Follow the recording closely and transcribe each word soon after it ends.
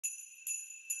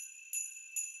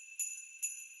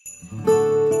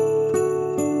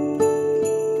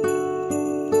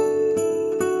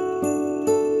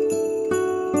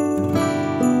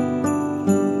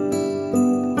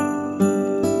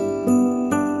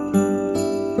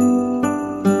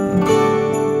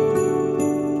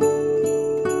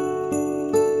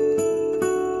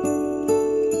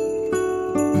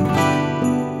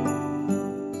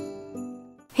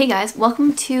Hey guys,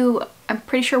 welcome to, I'm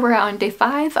pretty sure we're on day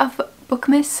 5 of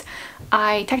Bookmas.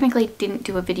 I technically didn't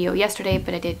do a video yesterday,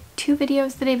 but I did 2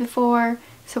 videos the day before,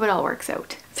 so it all works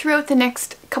out. Throughout the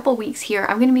next couple weeks here,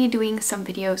 I'm going to be doing some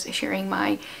videos sharing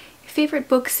my favorite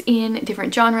books in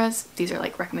different genres. These are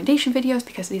like recommendation videos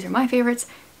because these are my favorites.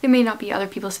 They may not be other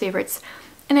people's favorites.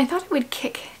 And I thought I would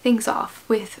kick things off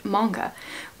with manga,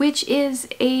 which is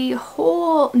a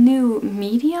whole new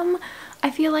medium I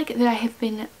feel like that I have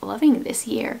been loving this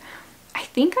year. I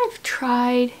think I've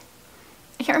tried,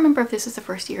 I can't remember if this is the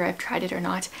first year I've tried it or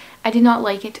not. I did not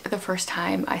like it the first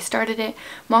time I started it.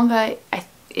 Manga,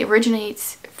 it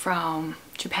originates from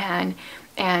Japan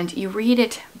and you read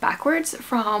it backwards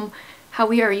from how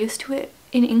we are used to it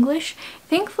in English.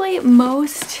 Thankfully,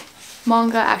 most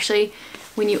manga actually,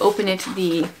 when you open it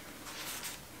the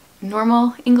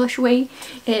normal English way,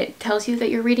 it tells you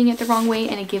that you're reading it the wrong way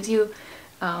and it gives you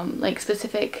like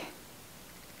specific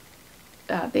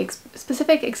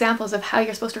examples of how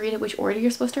you're supposed to read it, which order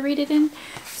you're supposed to read it in.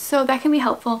 So that can be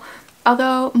helpful.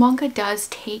 Although manga does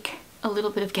take a little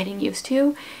bit of getting used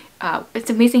to. It's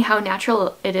amazing how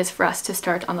natural it is for us to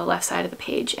start on the left side of the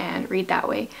page and read that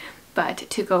way, but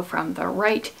to go from the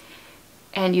right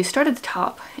and you start at the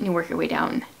top and you work your way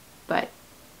down, but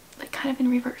like kind of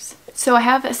in reverse. So I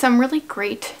have some really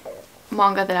great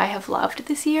manga that I have loved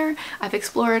this year. I've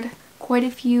explored quite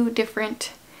a few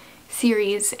different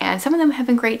series and some of them have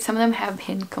been great, some of them have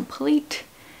been complete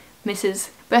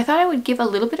misses. But I thought I would give a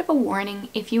little bit of a warning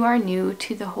if you are new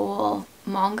to the whole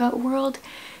manga world,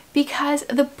 because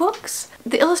the books,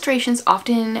 the illustrations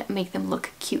often make them look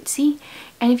cutesy,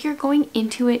 and if you're going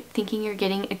into it thinking you're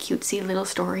getting a cutesy little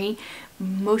story,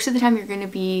 most of the time you're going to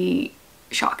be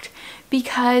shocked.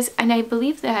 Because, and I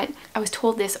believe that I was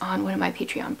told this on one of my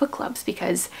Patreon book clubs,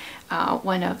 because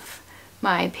one of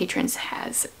my patrons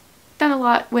has done a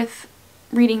lot with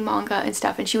reading manga and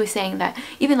stuff, and she was saying that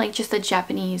even like just the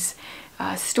Japanese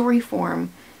story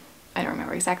form, I don't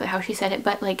remember exactly how she said it,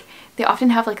 but like they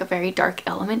often have like a very dark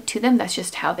element to them. That's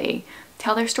just how they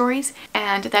tell their stories,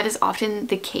 and that is often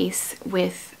the case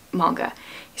with manga.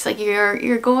 It's like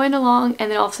you're going along and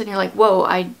then all of a sudden you're like, whoa,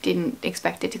 I didn't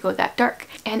expect it to go that dark.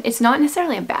 And it's not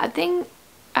necessarily a bad thing,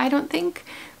 I don't think,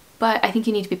 but I think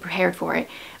you need to be prepared for it.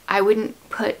 I wouldn't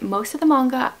put most of the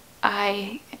manga,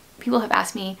 people have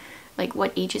asked me like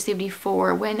what ages they would be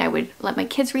for, when I would let my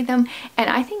kids read them, and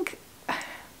I think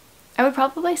I would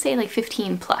probably say like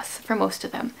 15 plus for most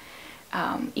of them.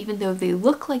 Even though they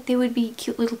look like they would be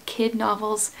cute little kid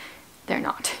novels, they're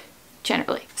not,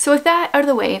 generally. So with that out of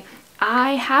the way,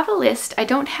 I have a list. I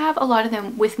don't have a lot of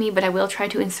them with me, but I will try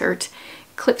to insert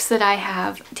clips that I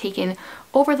have taken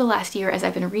over the last year as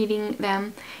I've been reading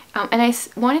them. And I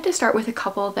wanted to start with a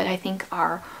couple that I think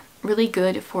are really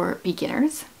good for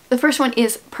beginners. The first one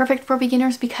is perfect for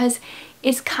beginners because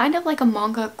it's kind of like a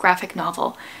manga graphic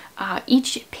novel.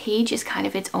 Each page is kind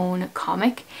of its own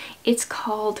comic. It's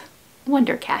called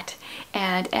Wonder Cat,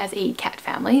 and as a cat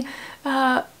family,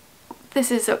 this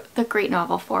is the great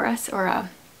novel for us. Or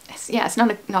yeah, it's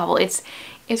not a novel, it's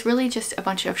really just a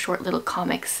bunch of short little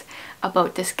comics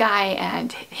about this guy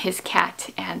and his cat,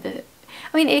 and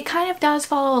I mean, it kind of does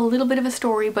follow a little bit of a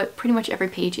story, but pretty much every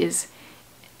page is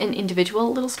an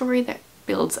individual little story that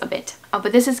builds a bit.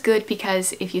 But this is good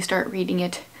because if you start reading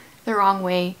it the wrong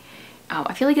way,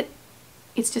 I feel like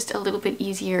it's just a little bit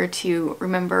easier to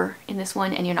remember in this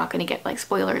one, and you're not going to get like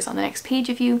spoilers on the next page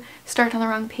if you start on the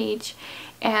wrong page.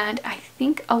 And I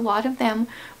think a lot of them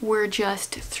were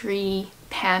just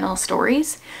 3-panel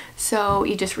stories, so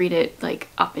you just read it like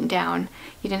up and down.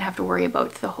 You didn't have to worry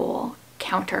about the whole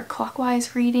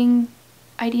counterclockwise reading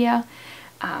idea.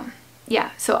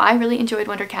 Yeah, so I really enjoyed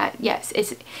Wonder Cat. Yes,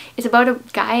 it's about a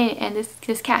guy and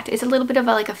this cat. It's a little bit of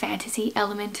like a fantasy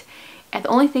element. And the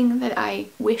only thing that I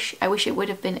wish it would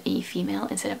have been a female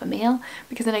instead of a male,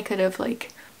 because then I could have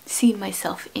like seen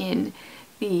myself in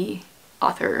the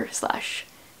author slash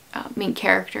main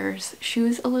character's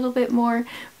shoes a little bit more.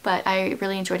 But I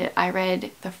really enjoyed it. I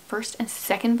read the first and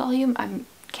second volume. I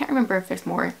can't remember if there's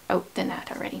more out than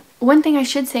that already. One thing I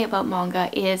should say about manga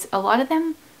is a lot of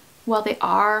them, while they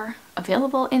are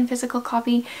available in physical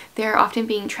copy, they're often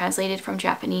being translated from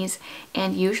Japanese,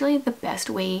 and usually the best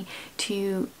way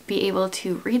to be able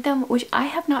to read them, which I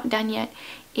have not done yet,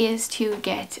 is to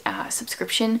get a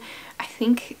subscription. I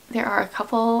think there are a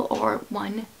couple, or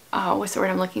one, what's the word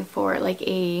I'm looking for, like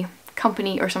a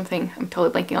company or something, I'm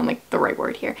totally blanking on like the right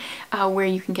word here, where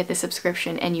you can get the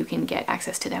subscription and you can get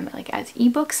access to them like as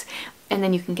ebooks, and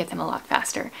then you can get them a lot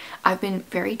faster. I've been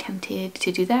very tempted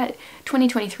to do that.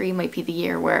 2023 might be the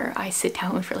year where I sit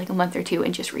down for like a month or two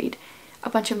and just read a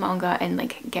bunch of manga and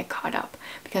like get caught up,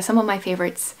 because some of my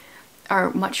favorites are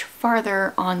much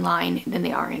farther online than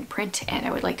they are in print, and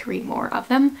I would like to read more of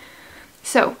them.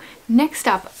 So next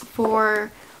up,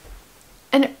 for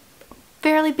a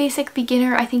fairly basic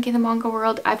beginner, I think, in the manga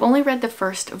world, I've only read the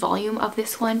first volume of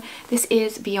this one. This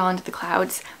is Beyond the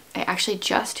Clouds. I actually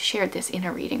just shared this in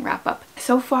a reading wrap-up.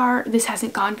 So far, this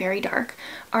hasn't gone very dark.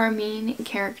 Our main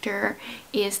character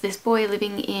is this boy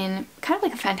living in kind of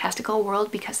like a fantastical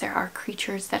world, because there are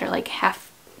creatures that are like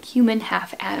half human,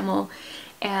 half animal,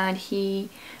 and he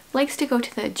likes to go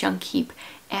to the junk heap,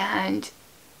 and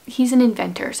he's an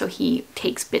inventor, so he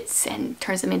takes bits and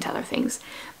turns them into other things.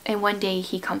 And one day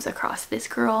he comes across this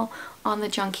girl on the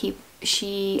junk heap.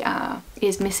 She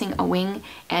is missing a wing,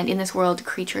 and in this world,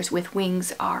 creatures with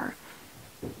wings are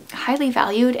highly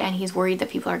valued, and he's worried that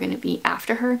people are going to be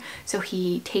after her. So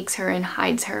he takes her and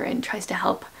hides her and tries to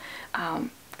help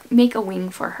make a wing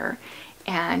for her.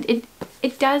 And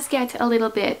it does get a little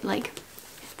bit like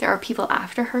there are people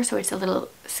after her, so it's a little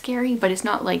scary, but it's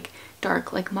not like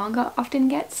dark like manga often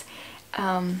gets.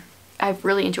 I've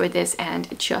really enjoyed this,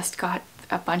 and just got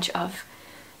a bunch of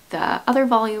the other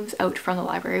volumes out from the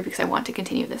library because I want to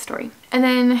continue this story. And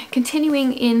then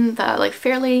continuing in the like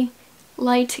fairly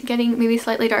light, getting maybe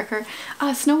slightly darker,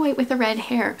 Snow White with the Red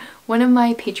Hair. One of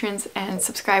my patrons and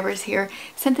subscribers here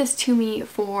sent this to me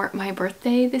for my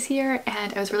birthday this year,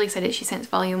 and I was really excited. She sent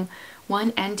volume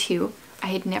 1 and 2. I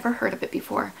had never heard of it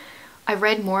before. I've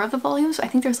read more of the volumes. I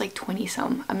think there's like 20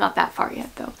 some. I'm not that far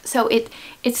yet though. So it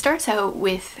starts out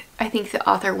with, I think the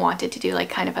author wanted to do like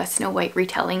kind of a Snow White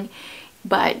retelling,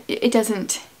 but it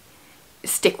doesn't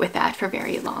stick with that for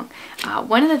very long.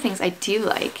 One of the things I do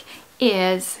like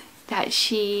is that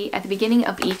she, at the beginning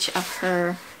of each of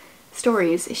her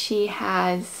stories, she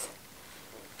has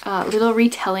little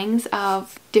retellings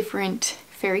of different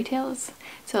fairy tales.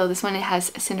 So this one, it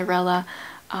has Cinderella,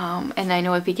 and I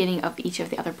know at the beginning of each of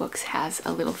the other books has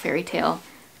a little fairy tale,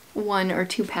 1 or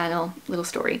 2 panel little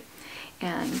story.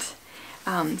 And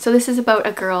so this is about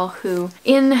a girl who,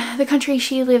 in the country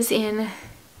she lives in,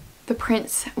 the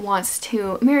prince wants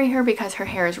to marry her because her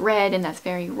hair is red, and that's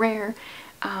very rare.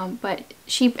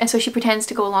 So she pretends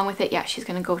to go along with it. Yeah, she's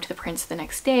gonna go to the prince the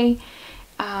next day,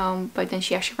 but then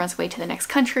she actually runs away to the next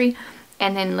country.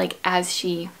 And then like as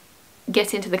she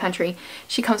gets into the country,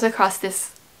 she comes across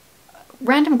this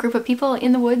random group of people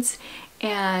in the woods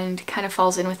and kind of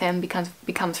falls in with them,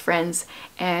 becomes friends,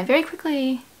 and fairly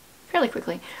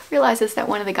quickly realizes that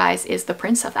one of the guys is the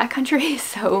prince of that country.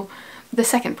 So the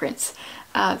second prince,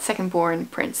 second born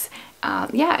prince.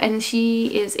 Yeah, and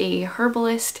she is a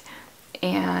herbalist,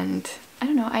 and I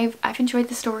don't know, I've enjoyed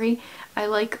the story. I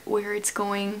like where it's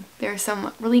going. There are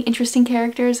some really interesting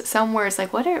characters, some where it's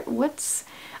like,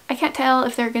 I can't tell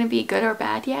if they're gonna be good or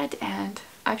bad yet, and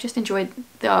I've just enjoyed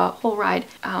the whole ride.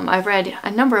 I've read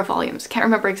a number of volumes, can't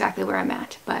remember exactly where I'm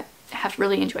at, but have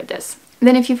really enjoyed this.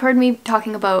 Then if you've heard me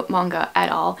talking about manga at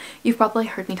all, you've probably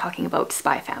heard me talking about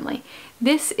Spy Family.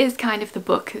 This is kind of the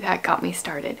book that got me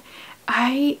started.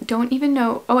 I don't even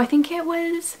know, I think it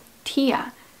was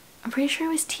Tia. I'm pretty sure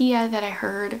it was Tia that I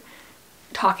heard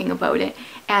talking about it,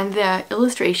 and the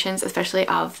illustrations, especially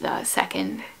of the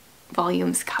second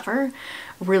volume's cover,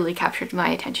 really captured my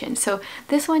attention. So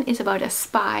this one is about a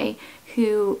spy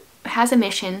who has a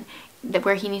mission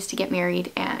where he needs to get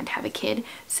married and have a kid.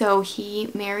 So he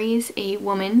marries a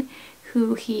woman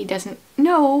who he doesn't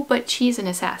know, but she's an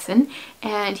assassin,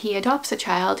 and he adopts a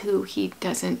child who he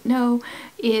doesn't know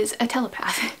is a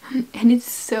telepath. And it's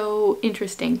so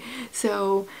interesting.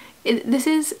 So this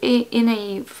is in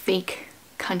a fake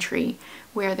country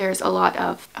where there's a lot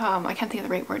of, I can't think of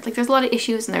the right word, like there's a lot of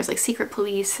issues, and there's like secret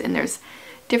police, and there's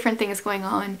different things going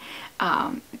on.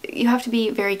 You have to be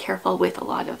very careful with a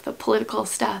lot of the political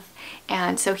stuff.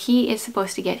 And so he is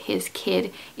supposed to get his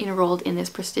kid enrolled in this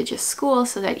prestigious school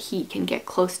so that he can get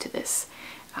close to this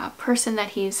person that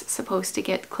he's supposed to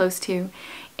get close to.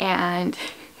 And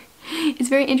it's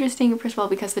very interesting, first of all,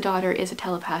 because the daughter is a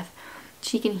telepath.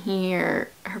 She can hear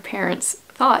her parents'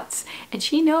 thoughts, and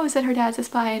she knows that her dad's a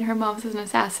spy and her mom's an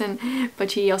assassin, but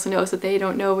she also knows that they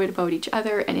don't know it about each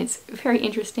other, and it's very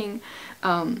interesting.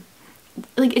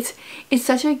 Like it's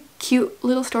such a cute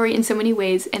little story in so many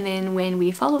ways. And then when we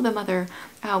follow the mother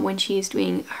when she's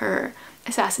doing her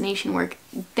assassination work,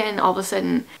 then all of a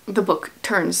sudden the book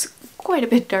turns quite a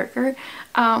bit darker,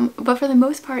 but for the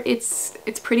most part it's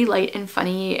pretty light and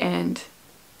funny. And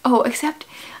except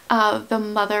the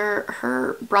mother,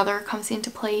 her brother comes into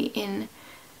play in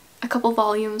a couple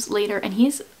volumes later, and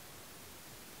he's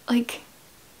like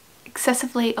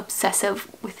excessively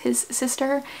obsessive with his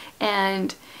sister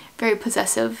and very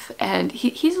possessive, and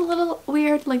he's a little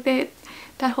weird. Like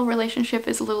that whole relationship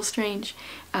is a little strange.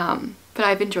 but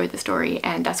I've enjoyed the story,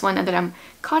 and that's one that I'm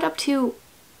caught up to,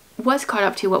 was caught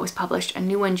up to what was published. A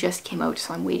new one just came out,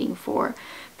 so I'm waiting for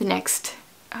the next,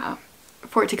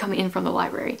 for it to come in from the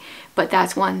library. But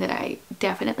that's one that I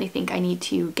definitely think I need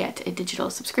to get a digital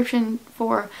subscription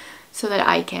for so that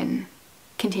I can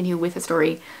continue with the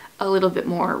story a little bit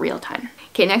more real time.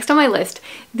 Okay, next on my list,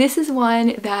 this is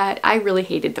one that I really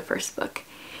hated the first book,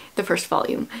 the first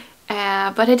volume.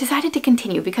 But I decided to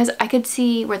continue because I could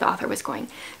see where the author was going.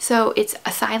 So it's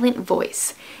A Silent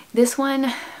Voice. This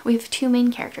one, we have two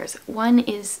main characters. One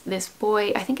is this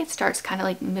boy, I think it starts kind of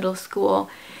like middle school,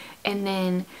 and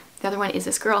then the other one is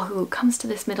this girl who comes to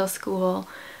this middle school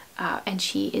and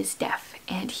she is deaf,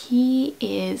 and he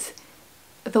is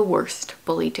the worst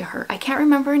bully to her. I can't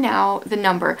remember now the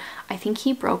number. I think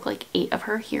he broke like 8 of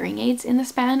her hearing aids in the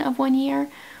span of 1 year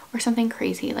or something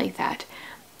crazy like that.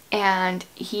 And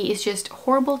he is just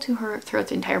horrible to her throughout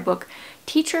the entire book.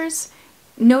 Teachers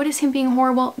notice him being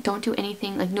horrible, don't do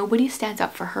anything, like nobody stands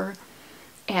up for her.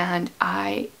 And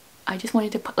I just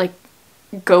wanted to like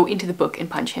go into the book and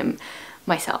punch him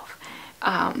myself.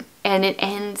 And it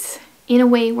ends in a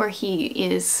way where he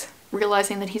is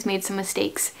realizing that he's made some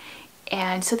mistakes,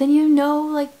 and so then you know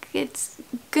like it's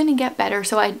gonna get better.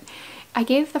 So I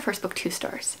gave the first book 2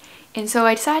 stars. And so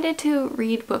I decided to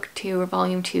read book 2 or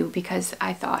volume 2 because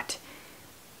I thought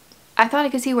I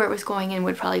could see where it was going and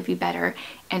would probably be better,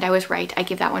 and I was right. I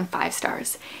gave that one 5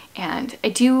 stars, and I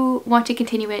do want to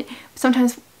continue it.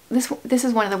 Sometimes this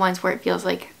is one of the ones where it feels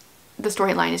like the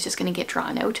storyline is just going to get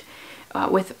drawn out.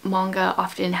 With manga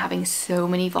often having so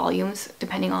many volumes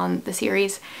depending on the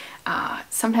series,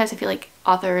 sometimes I feel like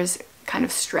authors kind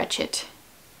of stretch it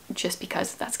just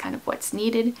because that's kind of what's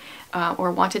needed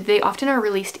or wanted. They often are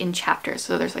released in chapters,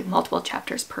 so there's like multiple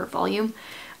chapters per volume,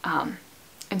 and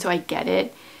so I get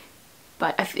it,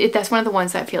 but that's one of the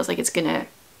ones that feels like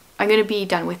I'm gonna be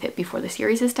done with it before the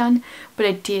series is done. But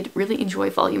I did really enjoy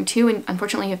volume 2, and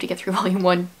unfortunately you have to get through volume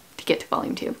 1 to get to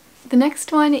volume 2. The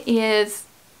next one is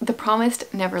The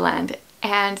Promised Neverland,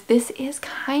 and this is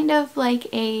kind of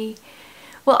like a,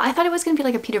 well, I thought it was going to be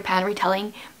like a Peter Pan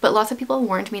retelling, but lots of people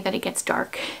warned me that it gets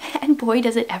dark, and boy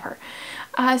does it ever.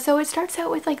 So it starts out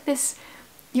with like this,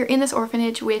 you're in this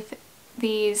orphanage with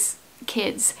these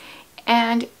kids,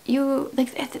 and you,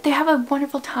 like, they have a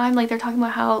wonderful time, like they're talking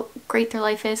about how great their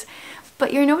life is,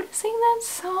 but you're noticing that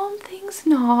something's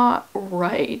not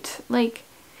right. Like,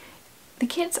 the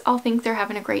kids all think they're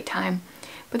having a great time,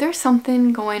 but there's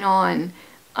something going on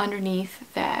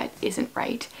underneath that isn't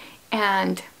right.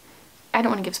 And I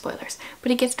don't want to give spoilers,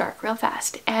 but it gets dark real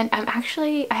fast. And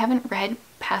I haven't read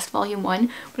past volume 1,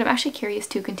 but I'm actually curious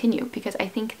to continue because I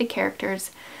think the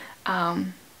characters,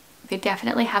 they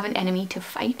definitely have an enemy to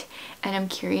fight, and I'm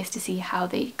curious to see how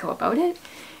they go about it.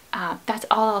 That's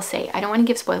all I'll say. I don't want to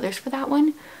give spoilers for that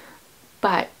one,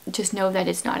 but just know that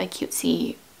it's not a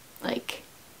cutesy, like,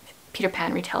 Peter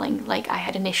Pan retelling like I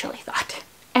had initially thought.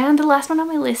 And the last one on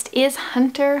my list is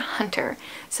Hunter x Hunter.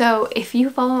 So if you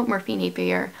follow Murphy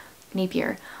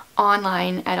Napier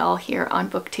online at all here on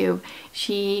BookTube,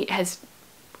 she has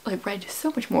like read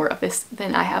so much more of this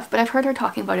than I have, but I've heard her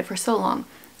talking about it for so long.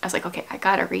 I was like, okay, I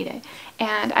gotta read it.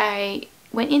 And I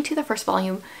went into the first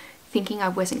volume thinking I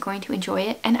wasn't going to enjoy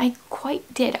it, and I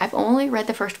quite did. I've only read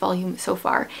the first volume so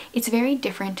far. It's very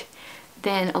different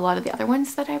than a lot of the other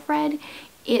ones that I've read.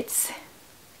 It's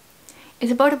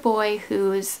about a boy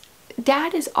whose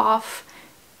dad is off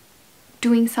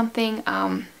doing something.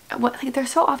 Like, they're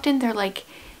so often, they're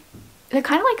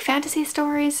kind of like fantasy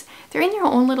stories. They're in their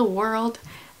own little world,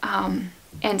 and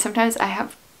sometimes I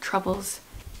have troubles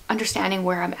understanding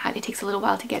where I'm at. It takes a little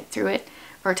while to get through it,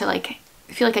 or to like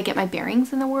feel like I get my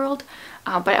bearings in the world,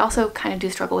 but I also kind of do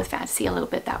struggle with fantasy a little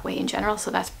bit that way in general, so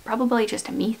that's probably just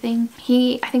a me thing.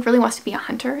 He, I think, really wants to be a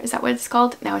hunter. Is that what it's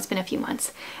called? Now it's been a few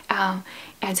months.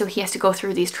 And so he has to go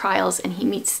through these trials, and he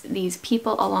meets these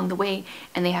people along the way,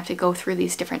 and they have to go through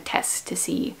these different tests to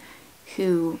see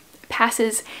who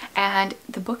passes. And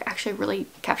the book actually really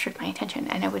captured my attention,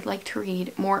 and I would like to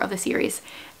read more of the series.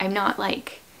 I'm not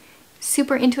like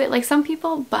super into it like some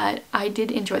people, but I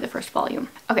did enjoy the first volume.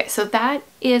 Okay, so that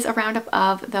is a roundup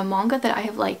of the manga that I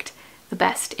have liked the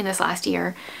best in this last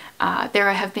year.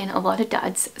 There have been a lot of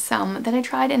duds, some that I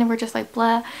tried and were just like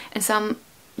blah, and some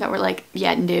that were like,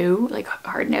 yeah, no, like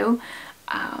hard no.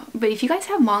 But if you guys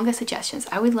have manga suggestions,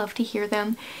 I would love to hear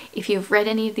them. If you've read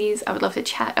any of these, I would love to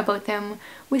chat about them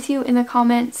with you in the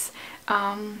comments.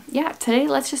 Yeah, today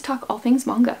let's just talk all things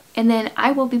manga. And then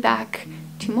I will be back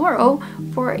tomorrow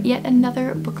for yet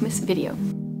another Bookmas video.